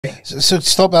So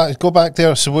stop that. Go back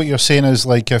there. So what you're saying is,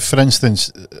 like, if, for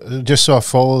instance, just so I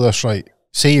follow this right,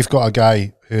 say you've got a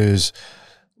guy who's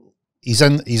he's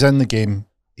in the game.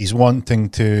 He's wanting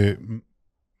to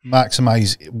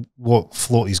maximize what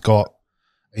float he's got.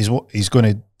 He's going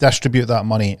to distribute that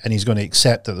money, and he's going to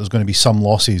accept that there's going to be some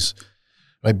losses,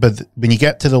 right? But when you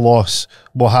get to the loss,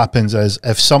 what happens is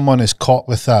if someone is caught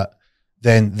with that,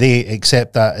 then they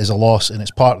accept that as a loss, and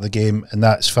it's part of the game, and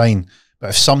that's fine.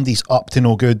 But if somebody's up to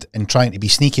no good and trying to be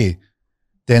sneaky,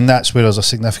 then that's where there's a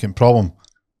significant problem.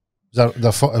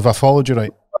 Have I followed you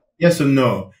right? Yes and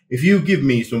no. If you give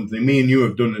me something, me and you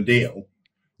have done a deal,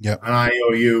 Yeah. and I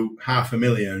owe you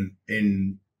 $500,000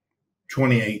 in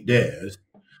 28 days,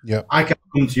 Yeah. I can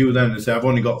come to you then and say I've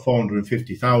only got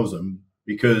 450,000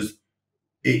 because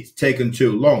it's taken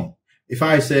too long. If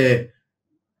I say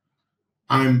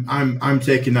I'm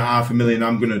taking that $500,000,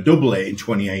 I'm going to double it in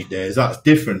 28 days, that's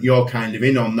different. You're kind of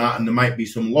in on that, and there might be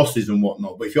some losses and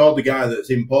whatnot. But if you're the guy that's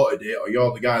imported it, or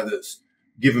you're the guy that's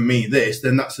given me this,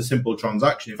 then that's a simple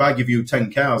transaction. If I give you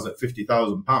 10 cars at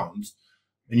 £50,000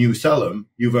 and you sell them,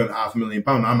 you've earned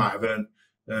 £500,000. I might have earned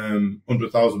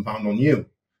 £100,000 on you.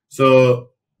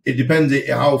 So it depends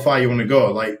how far you want to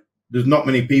go. Like, there's not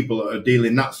many people that are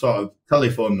dealing that sort of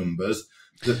telephone numbers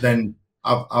that then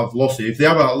I've lost it. If they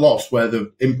have a loss where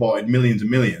they've imported millions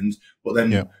and millions, but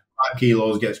then 5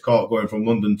 kilos gets caught going from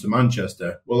London to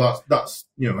Manchester, well, that's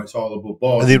it's all above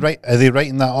board. Are they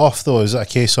writing that off though? Is it a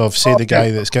case of, say, the guy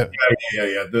that's got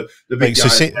the big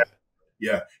guy?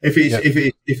 Yeah. If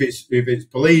it's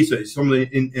police, it's somebody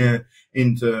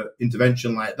into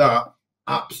intervention like that.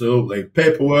 Absolutely,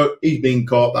 paperwork. He's been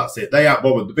caught. That's it. They aren't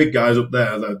bothered. The big guys up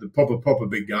there, the proper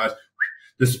big guys.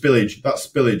 The spillage, that's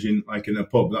spillage in a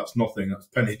pub. That's nothing. That's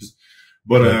pennies.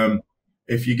 But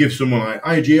if you give someone like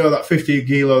IGO that 50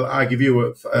 kilo, I give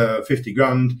you 50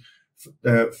 grand,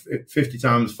 50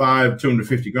 times 5,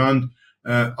 250 grand.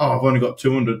 I've only got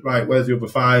 200. Right, where's the other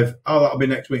 5? Oh, that'll be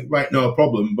next week. Right, no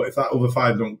problem. But if that other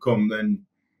 5 don't come, then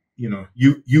you know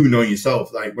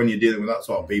yourself. Like, when you're dealing with that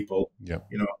sort of people,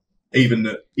 even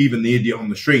the idiot on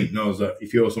the street knows that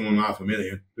if you owe someone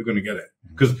 £500,000, they're going to get it,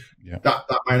 because that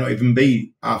might not even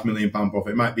be £500,000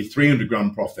 profit. It might be 300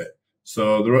 grand profit.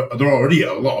 So they're already at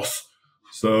a loss.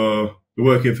 So they're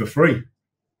working for free.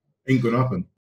 Ain't going to happen.